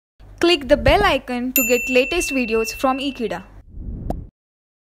Click the bell icon to get latest videos from Ekeeda.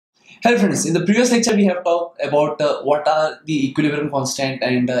 Hello friends, in the previous lecture we have talked about what are the equilibrium constant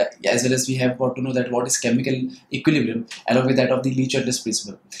and as well as we have got to know that what is chemical equilibrium along with that of the Lee-Chudley's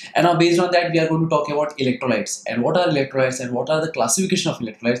principle. And now based on that we are going to talk about electrolytes and what are electrolytes and what are the classification of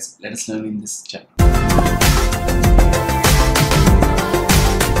electrolytes. Let us learn in this chapter.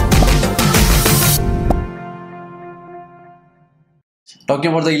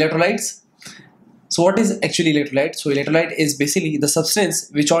 Talking about the electrolytes. So what is actually electrolyte? So electrolyte is basically the substance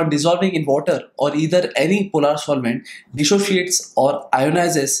which on dissolving in water or either any polar solvent dissociates or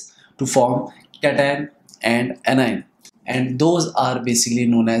ionizes to form cation and anion, and those are basically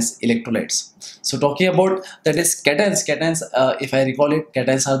known as electrolytes. So talking about that is cations, if I recall it,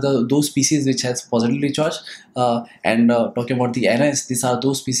 cations are those species which has positively charge, and talking about the anions, these are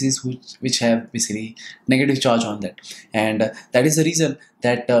those species which have basically negative charge on that, and that is the reason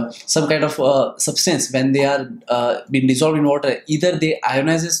that some kind of substance when they are being dissolved in water, either they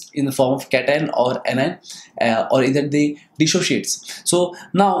ionizes in the form of cation or anion, or either they dissociates. So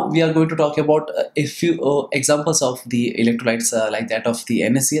now we are going to talk about a few examples of the electrolytes like that of the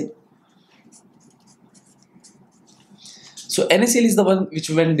NaCl. So NaCl is the one which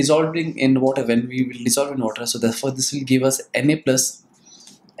when dissolving in water, when we will dissolve in water, so therefore this will give us Na plus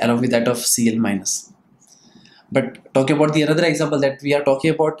along with that of Cl minus. But talking about the another example that we are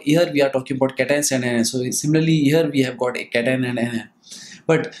talking about here, we are talking about cations and anions. So similarly here we have got a cation and anion,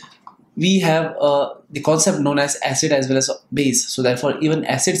 but we have the concept known as acid as well as base. So therefore even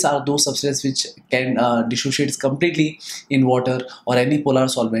acids are those substances which can dissociate completely in water or any polar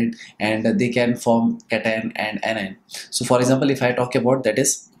solvent, and they can form cation and anion. So for example, if I talk about that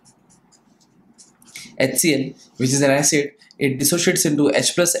is HCl, which is an acid, it dissociates into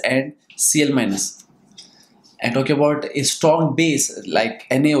H plus and Cl minus. And talking about a strong base like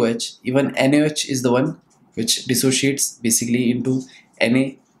NaOH, even NaOH is the one which dissociates basically into Na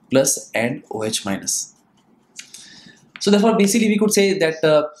plus and OH minus. So therefore basically we could say that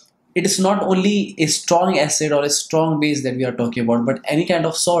it is not only a strong acid or a strong base that we are talking about, but any kind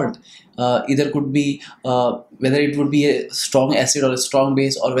of salt, either could be whether it would be a strong acid or a strong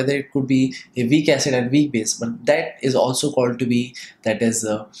base, or whether it could be a weak acid and weak base, but that is also called to be that is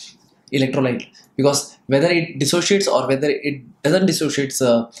electrolyte, because whether it dissociates or whether it doesn't dissociate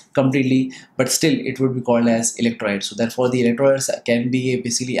completely, but still it would be called as electrolyte. So therefore the electrolytes can be a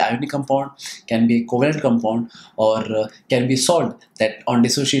basically ionic compound, can be a covalent compound, or can be salt that on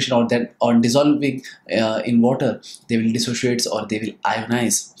dissociation or that on dissolving in water they will dissociate or they will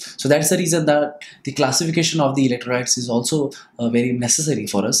ionize. So that's the reason that the classification of the electrolytes is also very necessary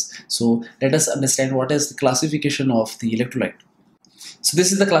for us. So let us understand what is the classification of the electrolyte. So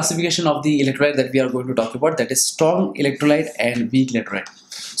this is the classification of the electrolyte that we are going to talk about, that is strong electrolyte and weak electrolyte.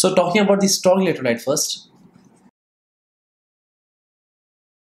 So talking about the strong electrolyte first.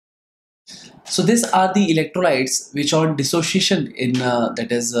 So these are the electrolytes which on dissociation in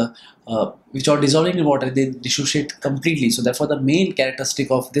which are dissolving in water, they dissociate completely. So therefore the main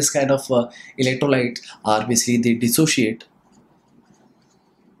characteristic of this kind of electrolyte are basically they dissociate,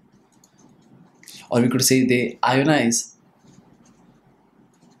 or we could say they ionize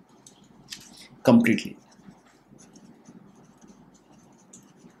completely.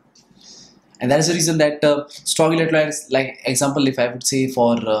 And that is the reason that strong electrolytes, like example if I would say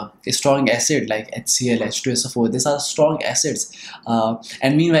for a strong acid like HCl, H2SO4, these are strong acids,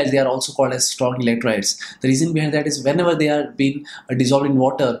 and meanwhile they are also called as strong electrolytes. The reason behind that is whenever they are being dissolved in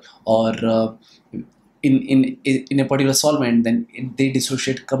water or in a particular solvent, then they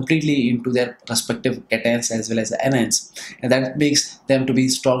dissociate completely into their respective cations as well as anions, and that makes them to be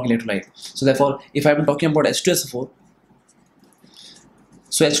strong electrolyte. So therefore if I am talking about H2SO4,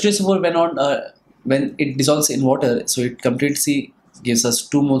 so H2SO4 when it dissolves in water, so it completely gives us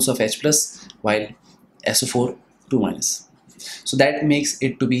 2 moles of H plus while SO4 2 minus. So that makes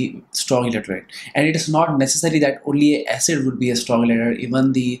it to be strong electrolyte, and it is not necessary that only acid would be a strong electrolyte.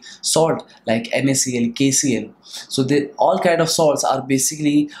 Even the salt like NaCl, KCl, so all kind of salts are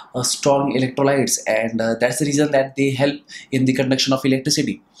basically strong electrolytes, and that's the reason that they help in the conduction of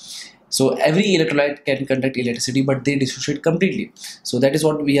electricity. So every electrolyte can conduct electricity, but they dissociate completely. So that is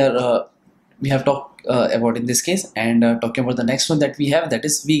what we have talked about in this case, and talking about the next one that we have, that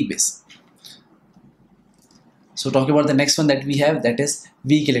is weak base. So talking about the next one that we have, that is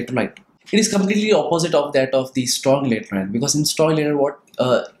weak electrolyte. It is completely opposite of that of the strong electrolyte, because in strong electrolyte what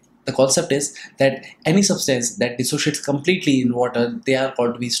the concept is that any substance that dissociates completely in water, they are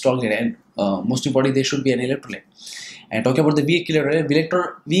called to be strong electrolyte, and most importantly they should be an electrolyte. And talking about the weak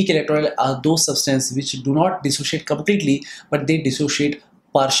electrolyte, weak electrolyte are those substances which do not dissociate completely, but they dissociate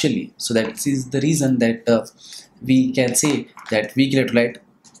partially. So that is the reason that we can say that weak electrolyte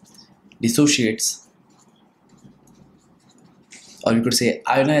dissociates, or you could say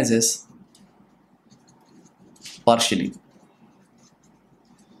ionizes partially.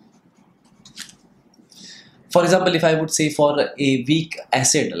 For example, if I would say for a weak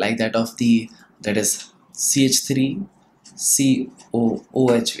acid like that is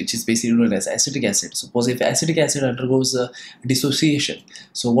CH3COOH, which is basically known as acetic acid. Suppose if acetic acid undergoes dissociation,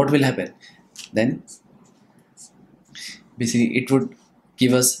 so what will happen? Then basically it would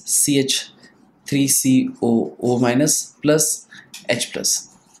give us CH3COO minus plus H plus.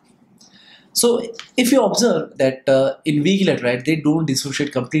 So if you observe that in weak electrolyte they don't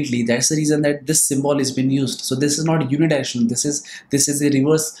dissociate completely, that's the reason that this symbol is being used. So this is not unidirectional. This is a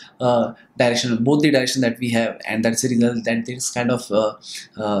reverse direction, both the direction that we have, and that's the reason that this kind of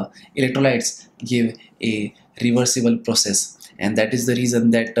electrolytes give a reversible process, and that is the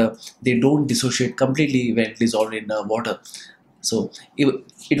reason that they don't dissociate completely when dissolved in water. So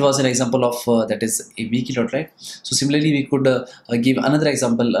it was an example of that is a weak electrolyte. So similarly, we could give another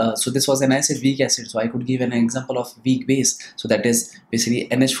example. So this was an acid, weak acid. So I could give an example of weak base. So that is basically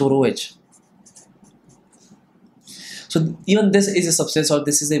NH4OH. So even this is a substance, or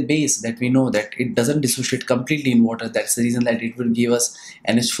this is a base that we know that it doesn't dissociate completely in water. That's the reason that it will give us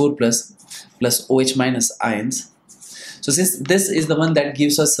NH4 plus OH minus ions. So since this is the one that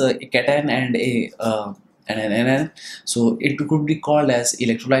gives us a cation and an anion, so it could be called as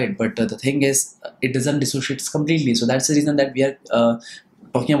electrolyte, but the thing is it doesn't dissociate completely. So that's the reason that we are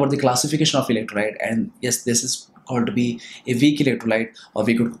talking about the classification of electrolyte, and yes, this is called to be a weak electrolyte, or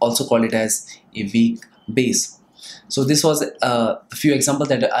we could also call it as a weak base. So this was a few examples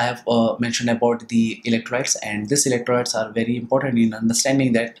that I have mentioned about the electrolytes, and these electrolytes are very important in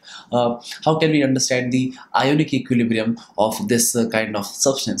understanding that how can we understand the ionic equilibrium of this kind of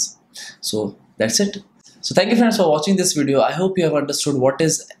substance. So that's it. So thank you friends for watching this video. I hope you have understood what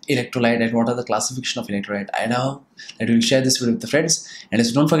is electrolyte and what are the classification of electrolyte. I know that you will share this video with the friends, and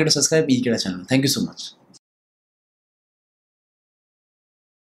don't forget to subscribe Ekeeda channel. Thank you so much.